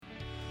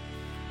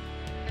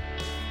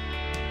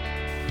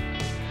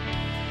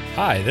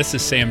Hi, this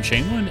is Sam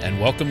Chamberlain, and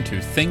welcome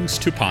to Things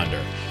to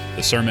Ponder,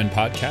 the sermon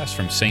podcast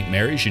from St.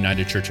 Mary's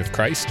United Church of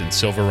Christ in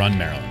Silver Run,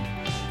 Maryland.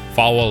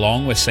 Follow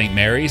along with St.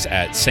 Mary's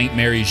at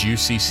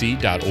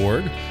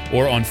stmarysucc.org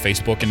or on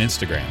Facebook and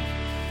Instagram.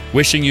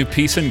 Wishing you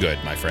peace and good,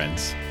 my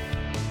friends.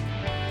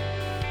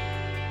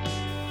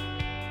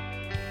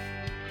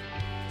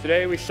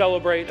 Today we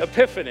celebrate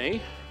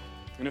Epiphany,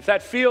 and if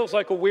that feels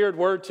like a weird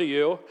word to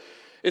you,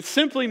 it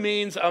simply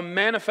means a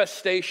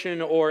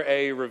manifestation or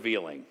a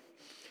revealing.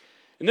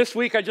 And this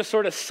week I just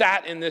sort of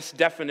sat in this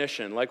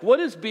definition, like what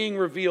is being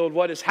revealed,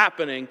 what is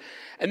happening?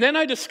 And then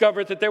I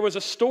discovered that there was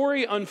a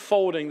story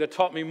unfolding that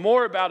taught me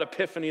more about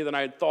Epiphany than I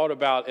had thought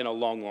about in a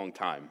long, long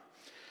time.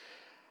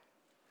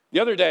 The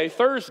other day,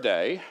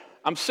 Thursday,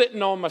 I'm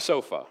sitting on my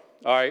sofa,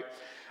 all right?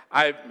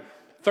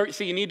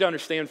 See, you need to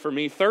understand, for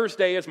me,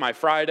 Thursday is my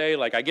Friday.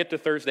 Like, I get to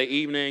Thursday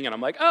evening, and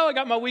I'm like, I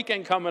got my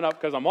weekend coming up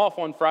because I'm off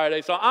on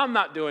Friday, so I'm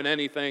not doing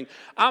anything.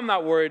 I'm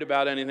not worried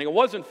about anything. I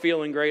wasn't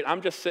feeling great.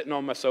 I'm just sitting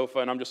on my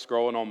sofa, and I'm just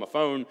scrolling on my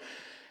phone.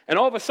 And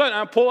all of a sudden,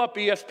 I pull up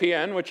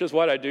ESPN, which is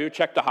what I do,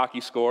 check the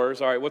hockey scores.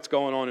 All right, what's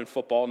going on in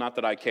football? Not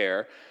that I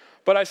care.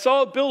 But I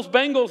saw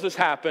Bills-Bengals is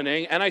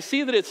happening, and I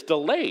see that it's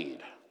delayed.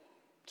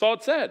 That's all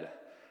it said.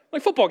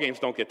 Like, football games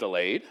don't get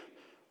delayed.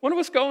 Wonder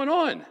what's going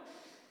on.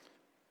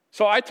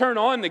 So I turn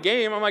on the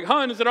game. I'm like,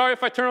 hon, is it all right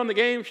if I turn on the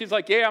game? She's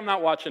like, yeah, I'm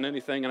not watching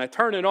anything. And I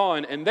turn it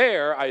on, and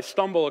there I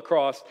stumble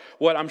across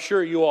what I'm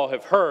sure you all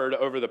have heard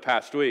over the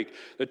past week,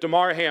 that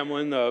Damar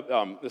Hamlin,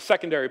 the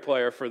secondary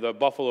player for the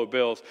Buffalo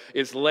Bills,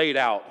 is laid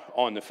out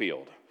on the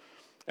field.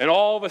 And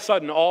all of a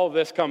sudden, all of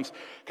this comes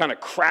kind of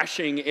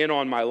crashing in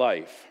on my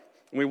life.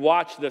 And we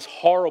watched this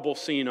horrible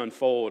scene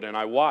unfold, and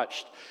I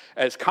watched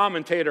as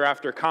commentator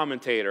after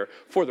commentator,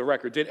 for the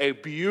record, did a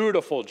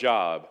beautiful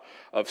job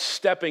of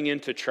stepping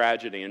into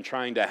tragedy and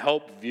trying to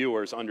help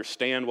viewers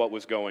understand what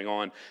was going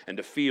on and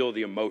to feel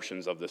the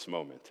emotions of this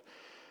moment.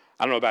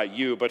 I don't know about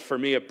you, but for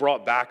me, it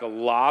brought back a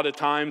lot of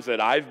times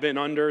that I've been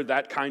under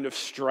that kind of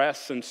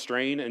stress and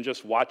strain, and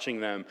just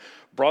watching them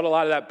brought a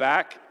lot of that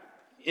back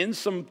in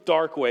some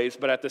dark ways,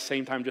 but at the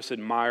same time just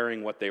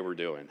admiring what they were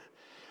doing.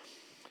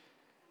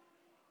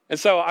 And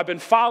so I've been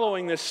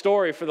following this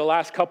story for the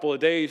last couple of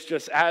days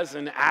just as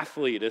an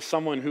athlete, as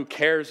someone who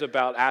cares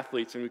about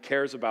athletes and who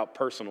cares about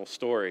personal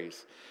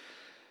stories.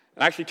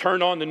 I actually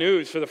turned on the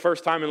news for the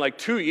first time in like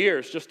 2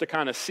 years just to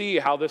kind of see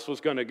how this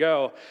was going to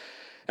go.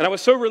 And I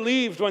was so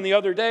relieved when the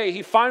other day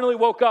he finally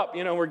woke up.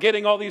 You know, we're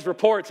getting all these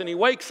reports, and he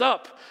wakes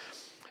up.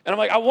 And I'm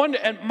like, I wonder,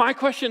 and my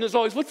question is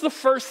always, what's the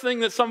first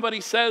thing that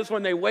somebody says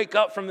when they wake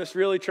up from this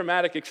really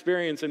traumatic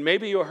experience? And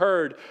maybe you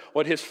heard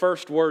what his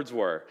first words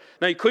were.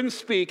 Now, he couldn't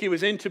speak. He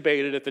was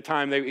intubated at the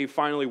time he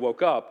finally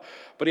woke up.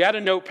 But he had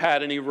a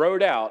notepad, and he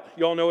wrote out.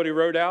 You all know what he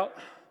wrote out?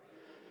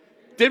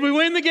 Did we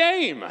win the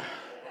game?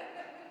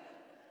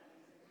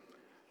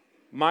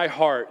 My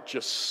heart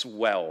just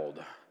swelled,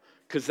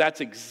 because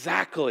that's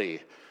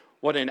exactly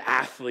what an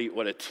athlete,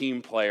 what a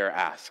team player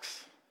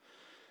asks.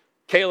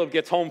 Caleb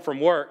gets home from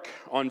work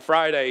on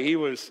Friday. He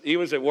was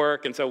at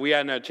work, and so we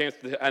hadn't had a chance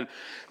to, and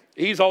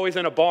he's always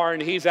in a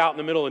barn. He's out in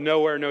the middle of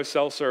nowhere, no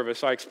cell service.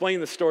 So I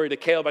explained the story to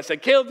Caleb. I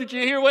said, Caleb, did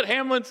you hear what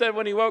Hamlin said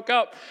when he woke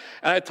up?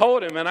 And I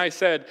told him, and I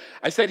said,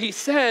 he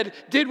said,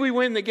 did we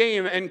win the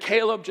game? And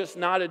Caleb just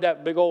nodded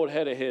that big old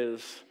head of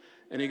his,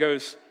 and he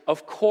goes,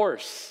 of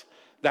course,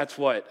 that's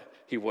what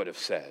he would have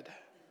said.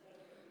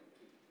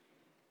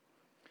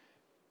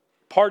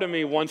 Part of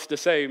me wants to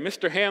say,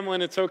 Mr.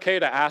 Hamlin, it's okay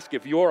to ask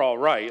if you're all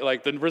right.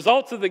 Like, the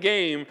results of the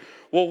game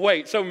will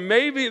wait. So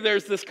maybe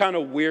there's this kind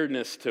of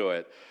weirdness to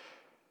it.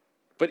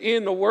 But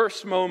in the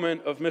worst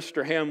moment of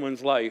Mr.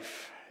 Hamlin's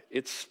life,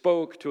 it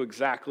spoke to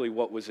exactly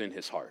what was in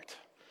his heart.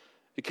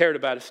 He cared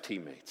about his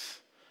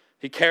teammates.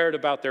 He cared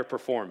about their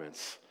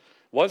performance.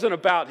 It wasn't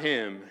about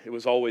him. It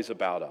was always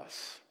about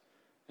us.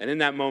 And in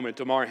that moment,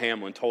 Damar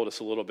Hamlin told us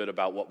a little bit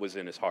about what was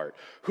in his heart.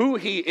 Who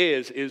he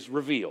is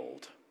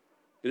revealed.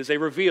 It is a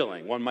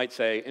revealing, one might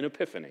say, an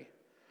epiphany.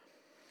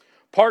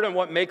 Part of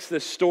what makes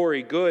this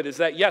story good is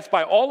that, yes,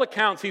 by all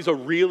accounts, he's a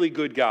really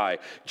good guy,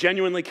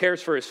 genuinely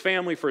cares for his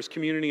family, for his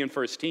community, and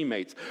for his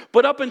teammates.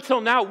 But up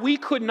until now, we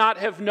could not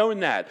have known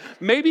that.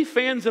 Maybe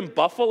fans in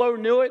Buffalo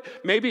knew it.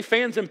 Maybe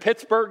fans in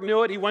Pittsburgh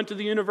knew it. He went to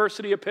the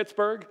University of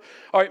Pittsburgh.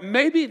 All right,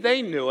 maybe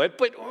they knew it,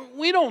 but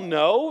we don't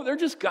know. They're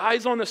just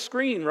guys on the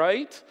screen,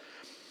 right?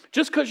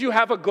 Just because you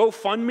have a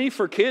GoFundMe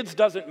for kids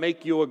doesn't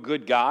make you a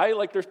good guy.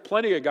 Like, there's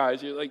plenty of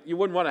guys, you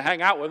wouldn't want to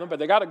hang out with them, but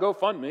they got a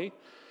GoFundMe.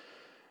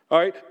 All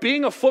right?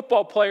 Being a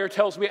football player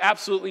tells me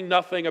absolutely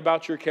nothing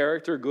about your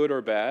character, good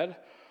or bad.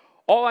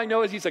 All I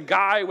know is he's a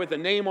guy with a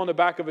name on the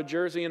back of a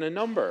jersey and a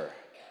number.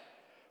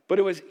 But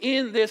it was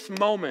in this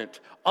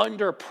moment,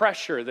 under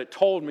pressure, that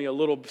told me a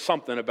little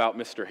something about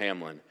Mr.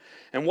 Hamlin.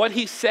 And what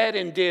he said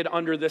and did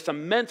under this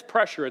immense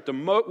pressure at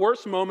the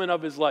worst moment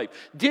of his life.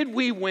 Did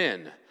we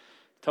win?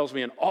 Tells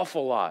me an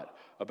awful lot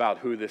about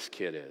who this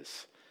kid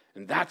is.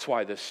 And that's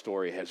why this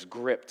story has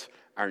gripped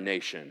our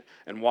nation,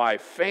 and why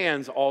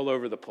fans all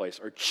over the place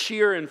are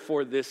cheering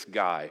for this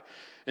guy.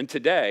 And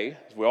today,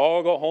 as we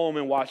all go home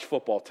and watch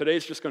football,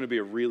 today's just going to be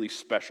a really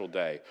special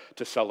day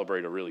to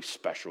celebrate a really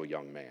special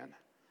young man.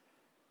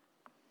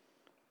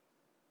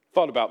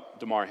 Thought about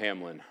Damar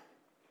Hamlin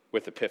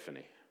with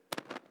Epiphany.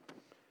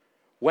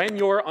 When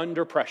you're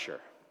under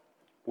pressure,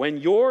 when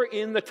you're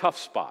in the tough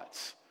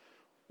spots,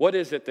 what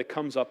is it that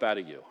comes up out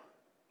of you?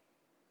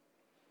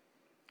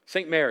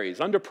 St.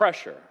 Mary's, under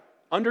pressure,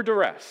 under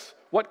duress,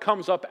 what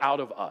comes up out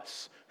of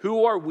us?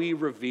 Who are we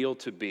revealed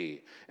to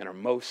be in our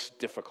most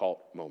difficult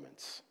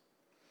moments?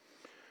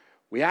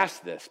 We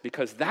ask this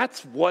because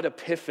that's what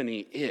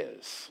Epiphany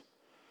is.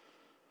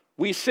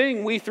 We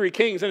sing We Three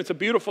Kings, and it's a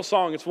beautiful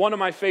song. It's one of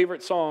my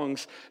favorite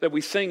songs that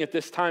we sing at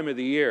this time of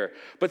the year.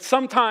 But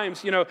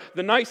sometimes,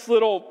 the nice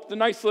little,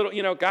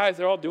 guys,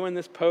 they're all doing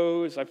this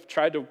pose. I've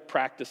tried to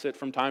practice it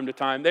from time to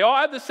time. They all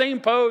have the same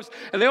pose,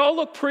 and they all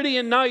look pretty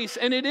and nice,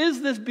 and it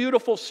is this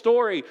beautiful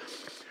story.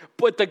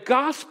 But the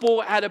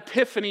gospel at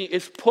Epiphany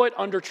is put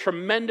under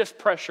tremendous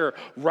pressure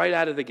right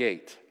out of the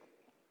gate.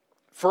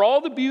 For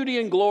all the beauty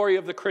and glory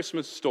of the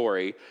Christmas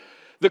story,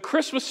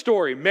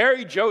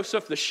 Mary,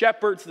 Joseph, the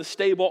shepherds, the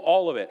stable,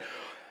 all of it.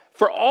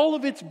 For all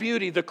of its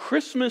beauty, the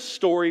Christmas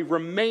story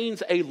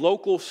remains a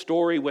local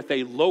story with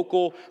a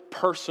local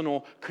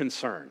personal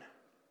concern.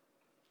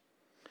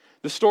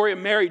 The story of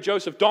Mary,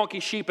 Joseph,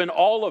 donkey, sheep, and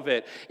all of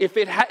it, if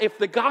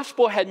the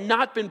gospel had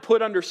not been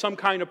put under some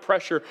kind of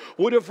pressure,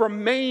 would have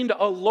remained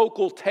a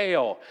local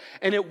tale,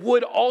 and it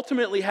would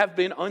ultimately have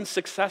been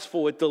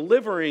unsuccessful at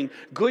delivering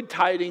good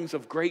tidings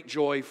of great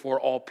joy for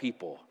all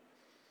people.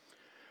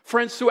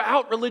 Friends,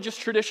 throughout religious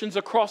traditions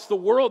across the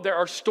world, there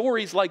are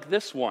stories like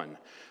this one,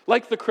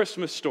 like the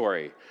Christmas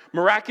story,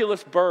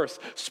 miraculous births,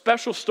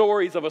 special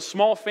stories of a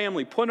small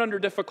family put under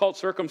difficult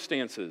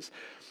circumstances.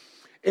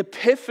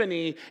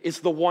 Epiphany is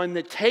the one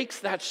that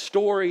takes that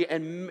story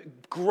and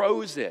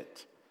grows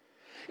it.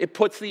 It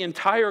puts the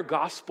entire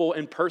gospel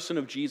and person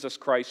of Jesus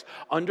Christ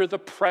under the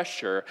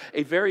pressure,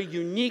 a very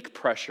unique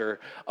pressure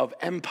of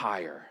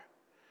empire.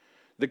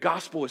 The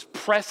gospel is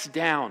pressed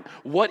down.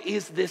 What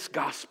is this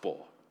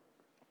gospel?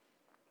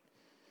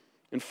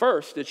 And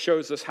first, it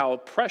shows us how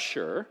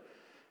pressure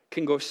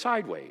can go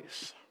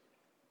sideways.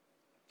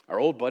 Our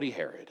old buddy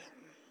Herod.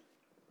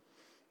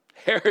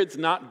 Herod's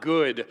not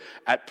good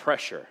at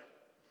pressure.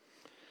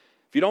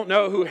 If you don't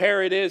know who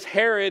Herod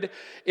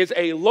is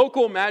a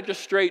local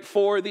magistrate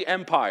for the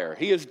empire.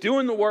 He is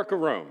doing the work of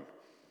Rome.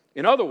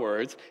 In other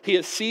words, he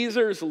is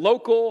Caesar's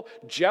local,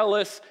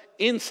 jealous,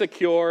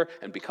 insecure,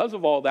 and because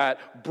of all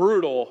that,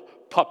 brutal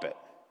puppet.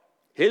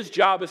 His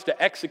job is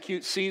to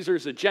execute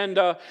Caesar's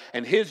agenda,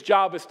 and his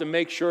job is to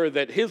make sure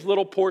that his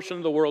little portion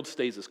of the world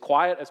stays as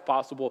quiet as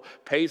possible,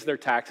 pays their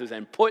taxes,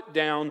 and put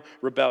down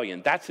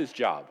rebellion. That's his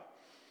job.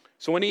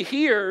 So when he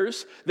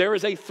hears there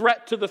is a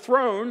threat to the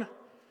throne,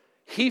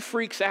 he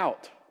freaks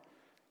out,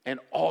 and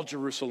all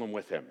Jerusalem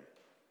with him.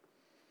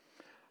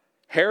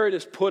 Herod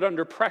is put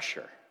under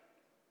pressure.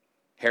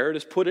 Herod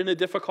is put in a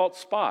difficult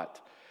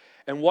spot.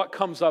 And what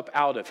comes up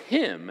out of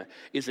him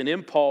is an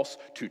impulse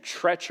to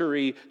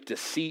treachery,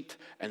 deceit,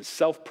 and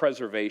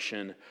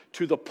self-preservation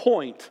to the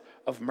point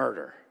of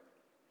murder.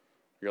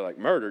 You're like,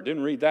 murder?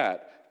 Didn't read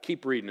that.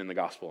 Keep reading in the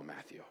Gospel of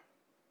Matthew.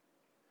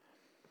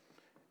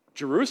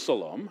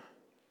 Jerusalem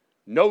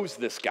knows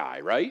this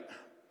guy, right?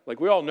 Like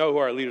we all know who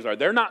our leaders are.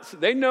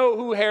 They know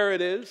who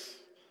Herod is.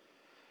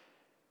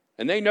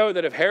 And they know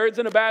that if Herod's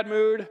in a bad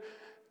mood,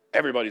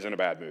 everybody's in a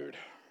bad mood.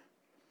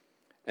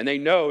 And they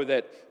know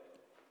that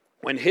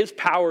when his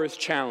power is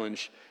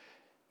challenged,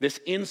 this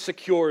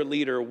insecure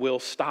leader will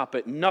stop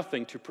at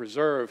nothing to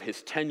preserve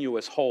his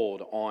tenuous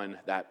hold on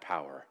that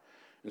power.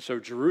 And so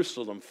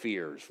Jerusalem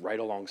fears right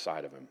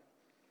alongside of him.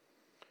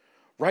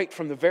 Right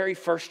from the very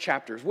first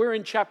chapters. We're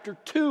in chapter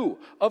 2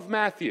 of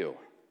Matthew.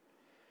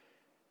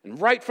 And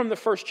right from the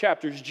first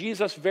chapters,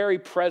 Jesus' very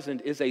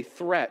present is a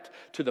threat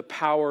to the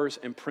powers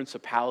and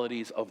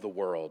principalities of the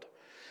world.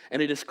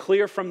 And it is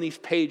clear from these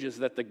pages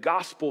that the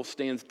gospel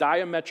stands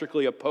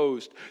diametrically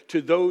opposed to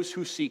those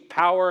who seek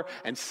power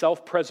and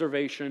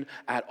self-preservation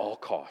at all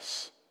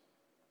costs.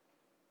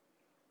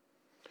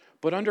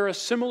 But under a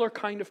similar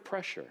kind of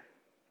pressure,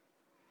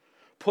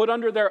 put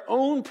under their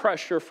own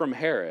pressure from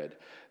Herod,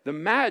 the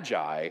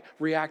Magi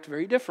react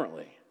very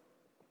differently.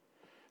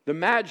 The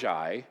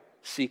Magi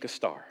seek a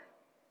star.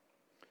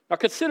 Now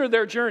consider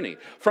their journey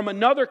from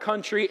another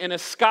country in a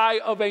sky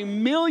of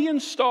 1,000,000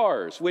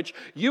 stars, which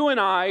you and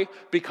I,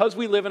 because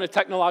we live in a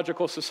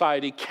technological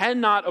society,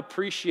 cannot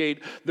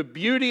appreciate the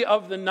beauty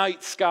of the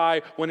night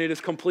sky when it is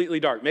completely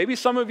dark. Maybe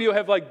some of you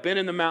have been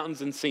in the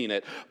mountains and seen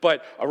it,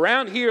 but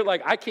around here,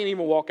 I can't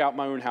even walk out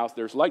my own house.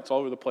 There's lights all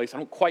over the place. I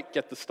don't quite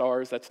get the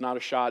stars. That's not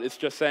a shot. It's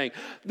just saying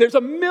there's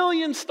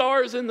 1,000,000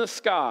 stars in the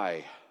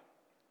sky.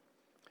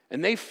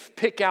 And they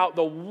pick out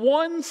the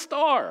one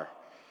star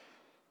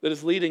that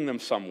is leading them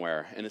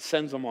somewhere, and it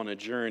sends them on a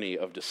journey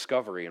of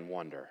discovery and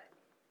wonder.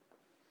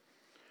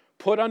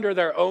 Put under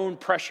their own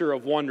pressure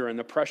of wonder and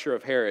the pressure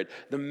of Herod,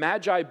 the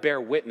Magi bear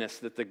witness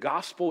that the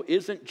gospel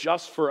isn't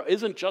just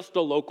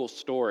a local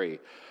story.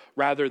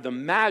 Rather, the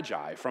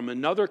Magi from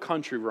another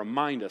country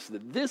remind us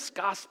that this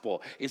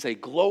gospel is a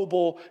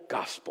global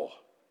gospel.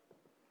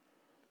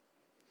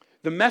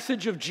 The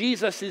message of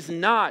Jesus is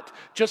not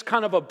just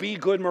kind of a be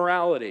good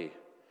morality.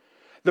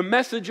 The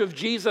message of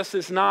Jesus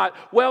is not,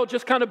 well,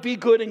 just kind of be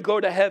good and go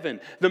to heaven.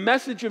 The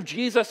message of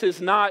Jesus is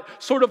not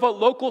sort of a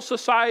local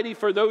society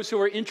for those who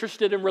are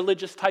interested in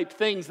religious type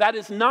things. That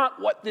is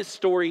not what this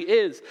story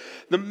is.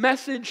 The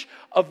message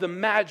of the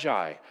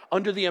Magi,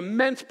 under the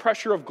immense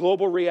pressure of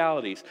global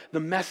realities, the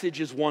message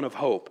is one of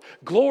hope.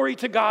 Glory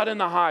to God in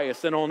the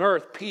highest, and on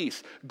earth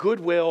peace,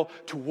 goodwill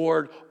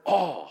toward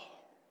all.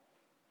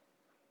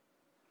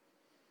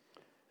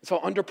 So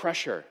under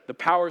pressure, the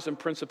powers and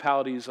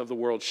principalities of the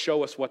world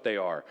show us what they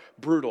are: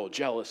 brutal,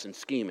 jealous, and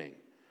scheming.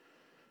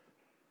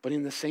 But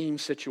in the same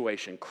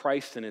situation,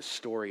 Christ in his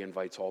story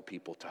invites all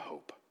people to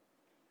hope.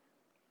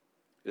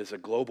 It is a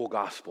global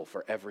gospel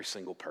for every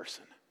single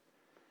person.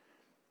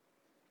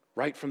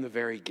 Right from the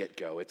very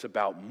get-go, it's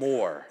about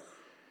more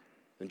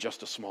than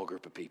just a small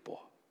group of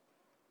people.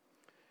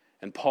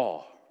 And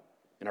Paul,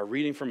 in our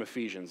reading from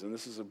Ephesians, and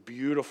this is a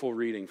beautiful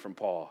reading from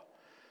Paul,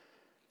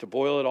 to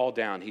boil it all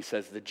down, he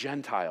says, the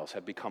Gentiles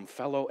have become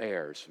fellow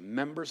heirs,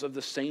 members of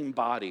the same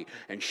body,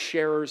 and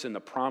sharers in the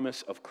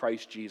promise of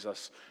Christ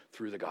Jesus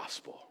through the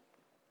gospel.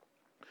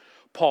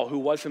 Paul, who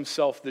was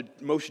himself the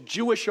most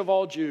Jewish of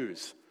all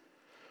Jews,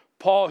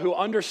 Paul, who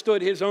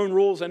understood his own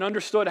rules and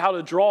understood how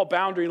to draw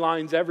boundary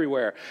lines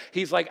everywhere,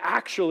 he's like,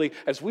 actually,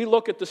 as we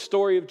look at the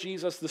story of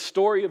Jesus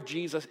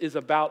is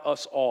about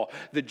us all.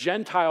 The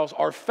Gentiles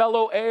are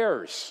fellow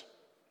heirs.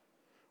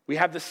 We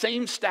have the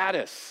same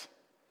status.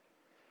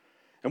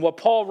 And what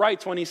Paul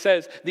writes when he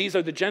says, these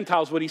are the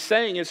Gentiles, what he's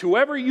saying is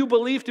whoever you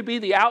believe to be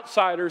the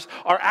outsiders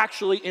are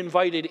actually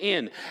invited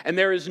in. And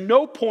there is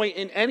no point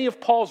in any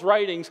of Paul's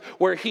writings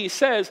where he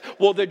says,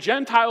 well, the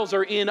Gentiles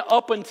are in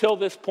up until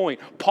this point.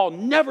 Paul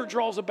never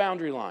draws a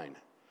boundary line.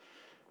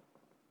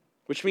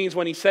 Which means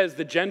when he says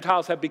the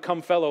Gentiles have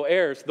become fellow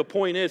heirs, the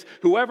point is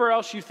whoever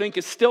else you think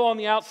is still on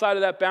the outside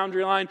of that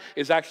boundary line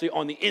is actually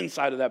on the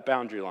inside of that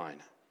boundary line.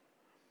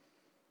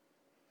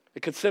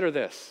 And consider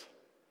this.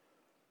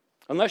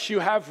 Unless you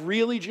have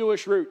really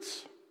Jewish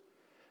roots,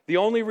 the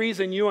only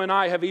reason you and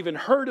I have even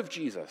heard of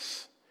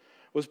Jesus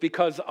was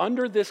because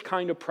under this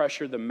kind of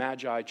pressure, the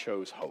Magi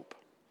chose hope.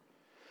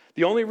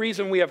 The only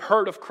reason we have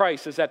heard of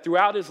Christ is that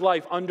throughout his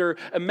life, under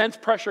immense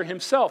pressure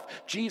himself,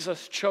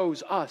 Jesus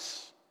chose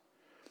us.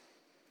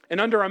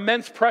 And under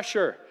immense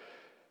pressure,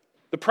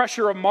 the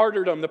pressure of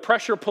martyrdom, the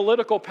pressure of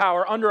political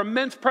power, under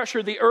immense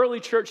pressure, the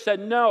early church said,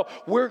 no,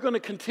 we're going to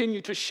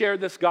continue to share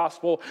this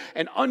gospel.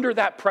 And under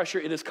that pressure,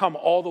 it has come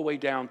all the way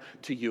down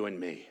to you and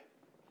me.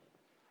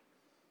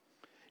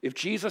 If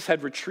Jesus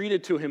had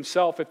retreated to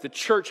himself, if the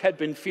church had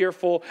been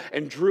fearful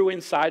and drew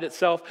inside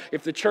itself,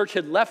 if the church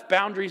had left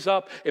boundaries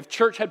up, if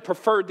church had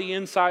preferred the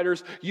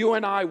insiders, you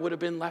and I would have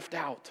been left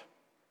out.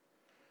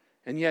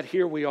 And yet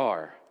here we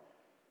are.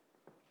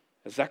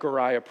 As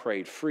Zechariah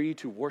prayed, free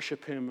to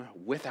worship him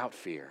without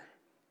fear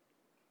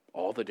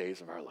all the days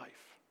of our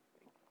life.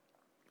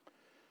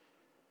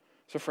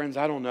 So friends,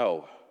 I don't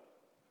know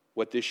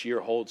what this year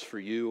holds for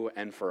you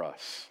and for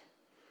us.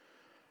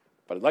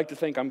 But I'd like to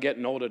think I'm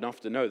getting old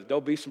enough to know that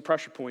there'll be some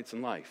pressure points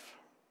in life.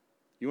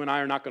 You and I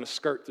are not going to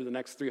skirt through the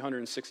next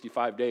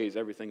 365 days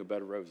everything a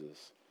bed of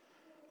roses.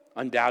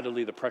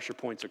 Undoubtedly, the pressure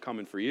points are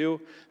coming for you,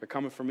 they're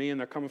coming for me, and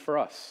they're coming for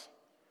us.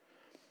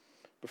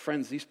 But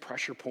friends, these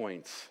pressure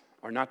points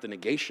are not the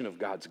negation of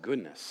God's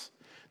goodness.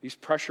 These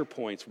pressure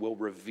points will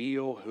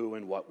reveal who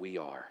and what we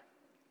are.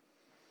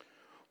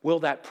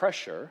 Will that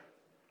pressure,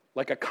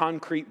 like a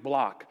concrete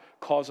block,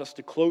 cause us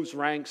to close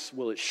ranks?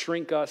 Will it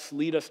shrink us,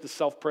 lead us to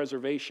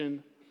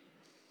self-preservation?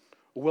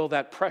 Or will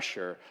that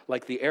pressure,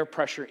 like the air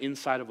pressure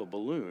inside of a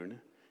balloon,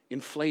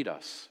 inflate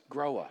us,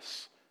 grow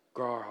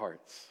our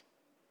hearts?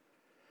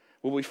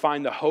 Will we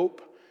find the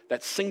hope,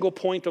 that single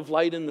point of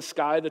light in the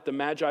sky that the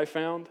Magi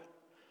found,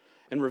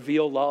 and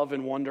reveal love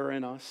and wonder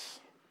in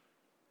us?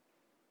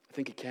 I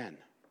think it can.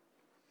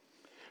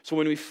 So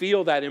when we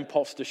feel that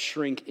impulse to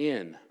shrink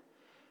in,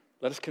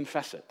 let us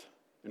confess it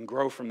and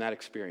grow from that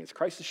experience.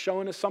 Christ is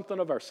showing us something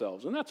of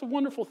ourselves, and that's a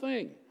wonderful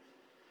thing.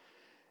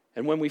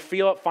 And when we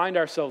find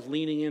ourselves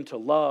leaning into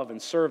love and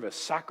service,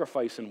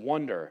 sacrifice and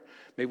wonder,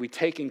 may we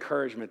take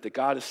encouragement that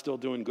God is still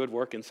doing good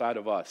work inside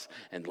of us,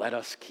 and let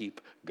us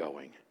keep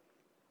going.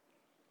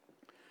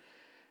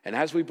 And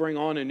as we bring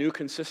on a new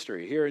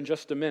consistory here in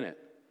just a minute,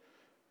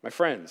 my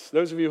friends,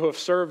 those of you who have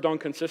served on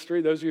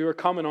consistory, those of you who are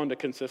coming on to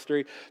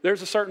consistory,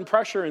 there's a certain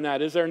pressure in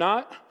that, is there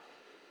not?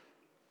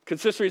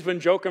 Consistory's been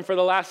joking for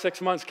the last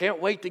 6 months,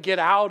 can't wait to get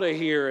out of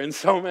here in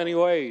so many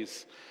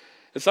ways.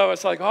 And so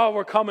it's like, oh,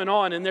 we're coming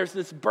on, and there's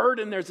this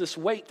burden, there's this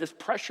weight, this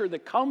pressure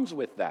that comes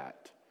with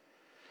that.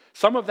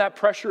 Some of that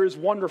pressure is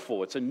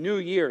wonderful. It's a new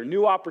year,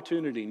 new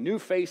opportunity, new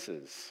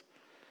faces.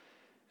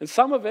 And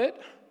some of it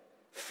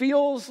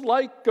feels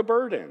like a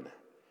burden.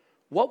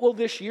 What will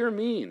this year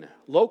mean?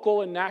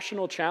 Local and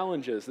national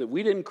challenges that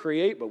we didn't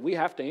create, but we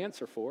have to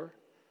answer for.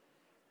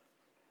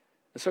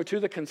 And so to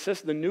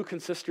the new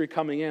consistory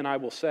coming in, I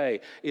will say,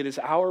 it is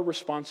our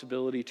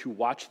responsibility to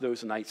watch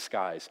those night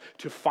skies,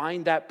 to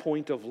find that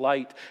point of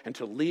light, and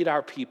to lead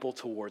our people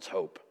towards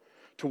hope,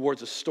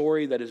 towards a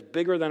story that is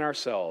bigger than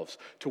ourselves,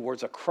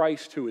 towards a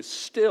Christ who is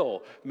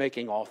still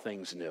making all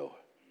things new.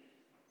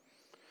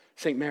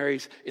 St.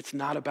 Mary's, it's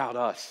not about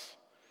us.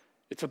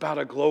 It's about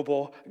a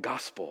global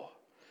gospel,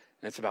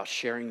 and it's about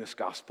sharing this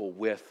gospel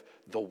with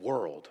the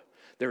world.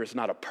 There is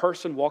not a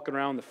person walking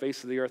around the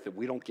face of the earth that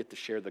we don't get to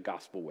share the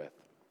gospel with.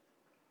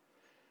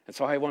 And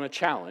so I want to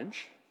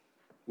challenge,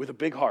 with a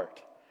big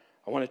heart,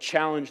 I want to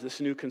challenge this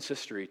new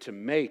consistory to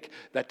make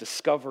that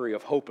discovery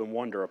of hope and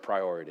wonder a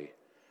priority.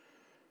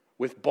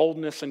 With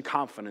boldness and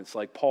confidence,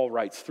 like Paul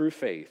writes, through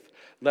faith,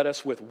 let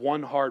us with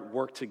one heart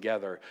work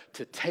together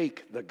to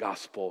take the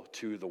gospel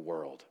to the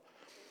world.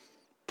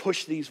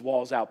 Push these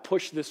walls out,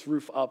 push this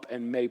roof up,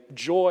 and may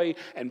joy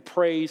and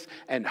praise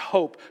and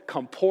hope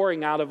come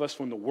pouring out of us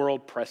when the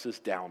world presses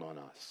down on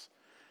us.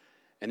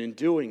 And in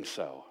doing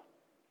so,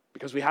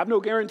 because we have no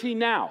guarantee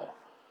now,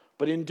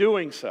 but in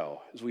doing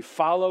so, as we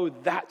follow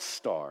that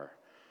star,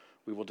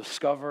 we will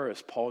discover,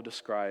 as Paul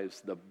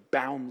describes, the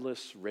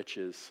boundless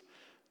riches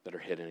that are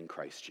hidden in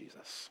Christ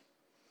Jesus.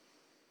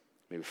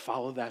 May we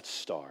follow that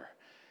star.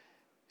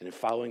 And in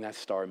following that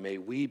star, may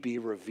we be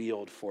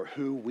revealed for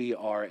who we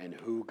are and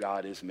who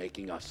God is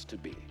making us to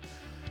be.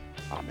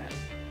 Amen.